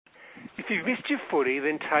If you've missed your footy,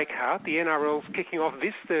 then take heart. The NRL's kicking off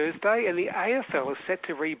this Thursday and the AFL is set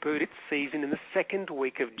to reboot its season in the second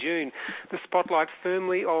week of June. The spotlight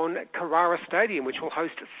firmly on Carrara Stadium, which will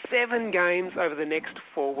host 7 games over the next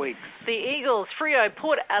 4 weeks. The Eagles, Freo,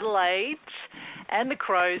 Port Adelaide and the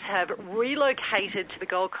Crows have relocated to the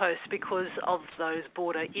Gold Coast because of those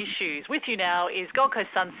border issues. With you now is Gold Coast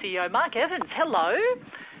Suns CEO Mark Evans. Hello.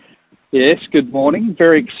 Yes, good morning.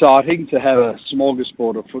 Very exciting to have a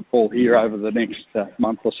smorgasbord of football here over the next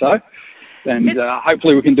month or so. And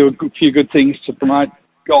hopefully we can do a few good things to promote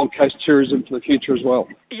Gold Coast tourism for the future as well.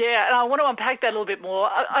 Yeah, and I want to unpack that a little bit more.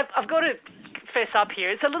 I've got to fess up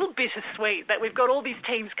here. It's a little bittersweet that we've got all these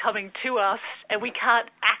teams coming to us and we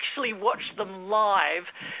can't actually watch them live.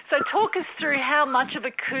 So talk us through how much of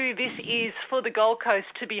a coup this is for the Gold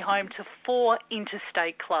Coast to be home to 4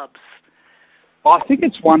 interstate clubs. I think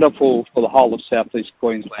it's wonderful for the whole of southeast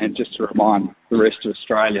Queensland just to remind the rest of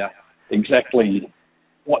Australia exactly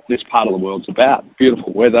what this part of the world's about.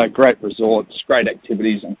 Beautiful weather, great resorts, great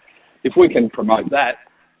activities, and if we can promote that,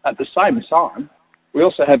 at the same time, we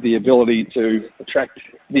also have the ability to attract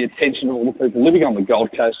the attention of all the people living on the Gold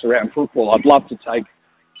Coast around football. I'd love to take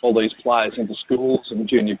all these players into schools and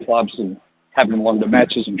junior clubs and have them along to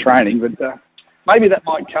matches and training, but maybe that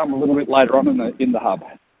might come a little bit later on in the hub.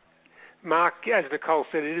 Mark, as Nicole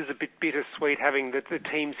said, it is a bit bittersweet having the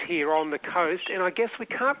teams here on the coast, and I guess we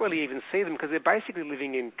can't really even see them because they're basically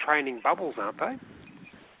living in training bubbles, aren't they?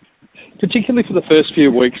 Particularly for the first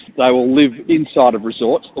few weeks, they will live inside of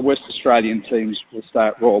resorts. The West Australian teams will stay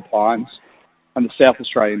at Royal Pines, and the South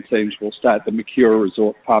Australian teams will stay at the Mercura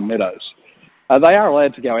Resort, Palm Meadows. They are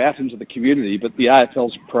allowed to go out into the community, but the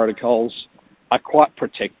AFL's protocols are quite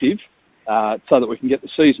protective, so that we can get the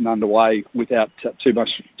season underway without too much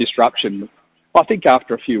disruption. I think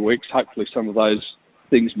after a few weeks, hopefully some of those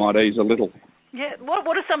things might ease a little. Yeah,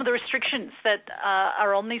 what are some of the restrictions that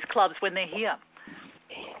are on these clubs when they're here?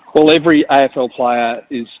 Well, every AFL player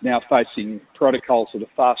is now facing protocols that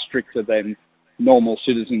are far stricter than normal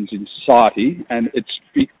citizens in society, and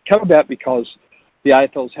it's come about because the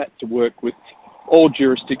AFL's had to work with all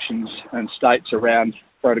jurisdictions and states around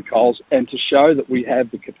protocols and to show that we have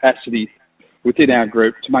the capacity within our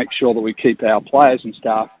group to make sure that we keep our players and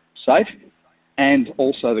staff safe and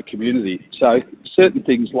also the community. So certain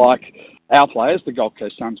things like our players, the Gold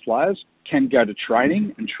Coast Suns players, can go to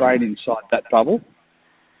training and train inside that bubble.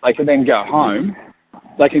 They can then go home.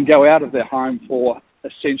 They can go out of their home for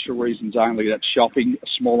essential reasons only. That's shopping, a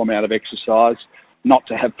small amount of exercise, not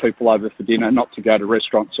to have people over for dinner, not to go to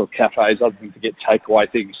restaurants or cafes other than to get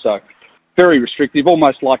takeaway things. So very restrictive,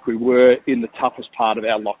 almost like we were in the toughest part of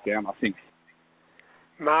our lockdown, I think.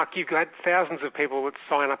 Mark, you've had thousands of people that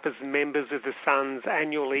sign up as members of the Suns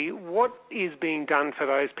annually. What is being done for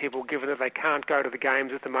those people, given that they can't go to the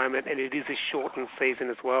games at the moment and it is a shortened season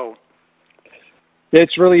as well? Yeah,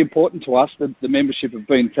 it's really important to us. The membership have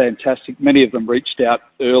been fantastic. Many of them reached out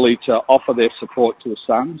early to offer their support to the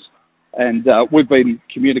Suns, and we've been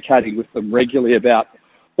communicating with them regularly about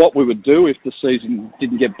what we would do if the season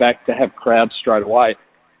didn't get back to have crowds straight away.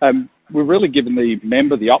 We've really given the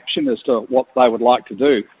member the option as to what they would like to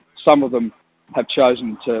do. Some of them have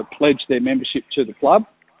chosen to pledge their membership to the club.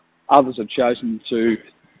 Others have chosen to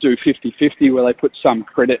do 50-50 where they put some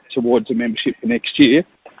credit towards a membership for next year.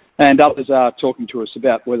 And others are talking to us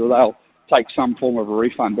about whether they'll take some form of a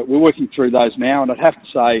refund. But we're working through those now, and I'd have to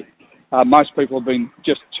say most people have been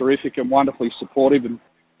just terrific and wonderfully supportive, and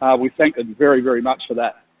we thank them very, very much for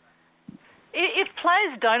that. If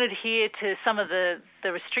players don't adhere to some of the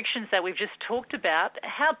restrictions that we've just talked about,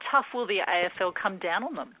 how tough will the AFL come down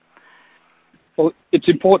on them? Well, it's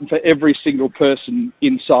important for every single person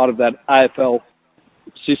inside of that AFL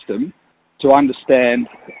system to understand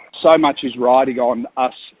so much is riding on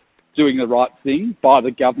us doing the right thing by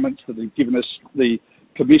the governments that have given us the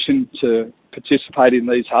permission to participate in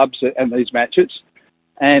these hubs and these matches,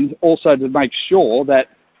 and also to make sure that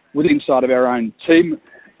inside of our own team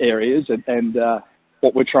areas and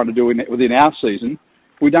what we're trying to do within our season,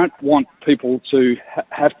 we don't want people to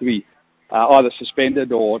have to be either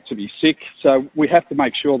suspended or to be sick. So we have to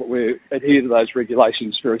make sure that we adhere to those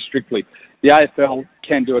regulations very strictly. The AFL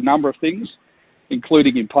can do a number of things,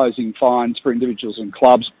 including imposing fines for individuals and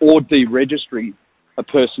clubs or deregistering a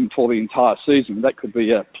person for the entire season. That could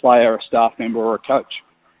be a player, a staff member or a coach.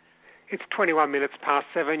 It's 21 minutes past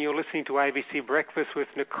 7. You're listening to ABC Breakfast with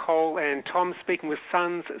Nicole and Tom, speaking with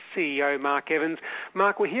Suns CEO Mark Evans.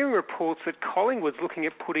 Mark, we're hearing reports that Collingwood's looking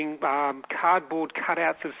at putting cardboard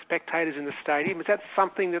cutouts of spectators in the stadium. Is that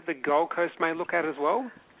something that the Gold Coast may look at as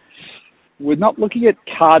well? We're not looking at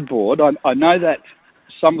cardboard. I know that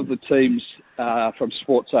some of the teams from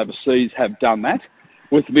sports overseas have done that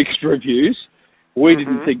with mixed reviews. We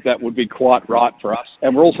didn't think that would be quite right for us,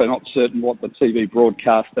 and we're also not certain what the TV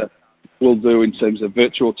broadcaster will do in terms of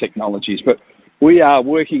virtual technologies. But we are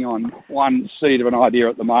working on one seed of an idea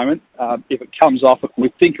at the moment. If it comes off,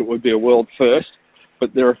 we think it would be a world first, but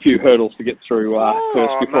there are a few hurdles to get through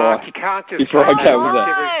first before Mark, you can't just I go with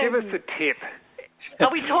that. Give us a tip.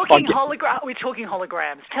 Are we talking Are we talking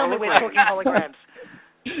holograms? Tell me we're talking holograms.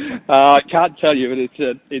 I can't tell you, but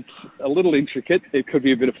it's a little intricate. It could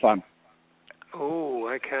be a bit of fun. Oh,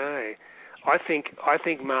 okay. I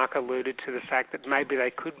think Mark alluded to the fact that maybe they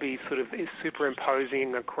could be sort of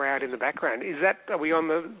superimposing a crowd in the background. Are we on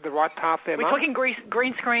the right path there, Mark? We're talking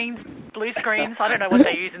green screens, blue screens. I don't know what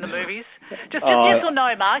they use in the movies. Just yes or no,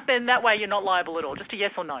 Mark. Then that way you're not liable at all. Just a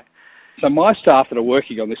yes or no. So my staff that are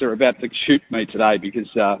working on this are about to shoot me today because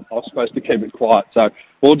I was supposed to keep it quiet. So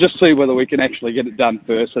we'll just see whether we can actually get it done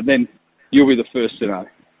first, and then you'll be the first to know.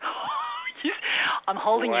 I'm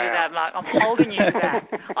holding you to that, Mark. I'm holding you to that.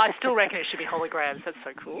 I still reckon it should be holograms. That's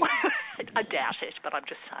so cool. I doubt it, but I'm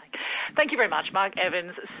just saying. Thank you very much, Mark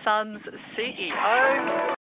Evans, Sun's CEO.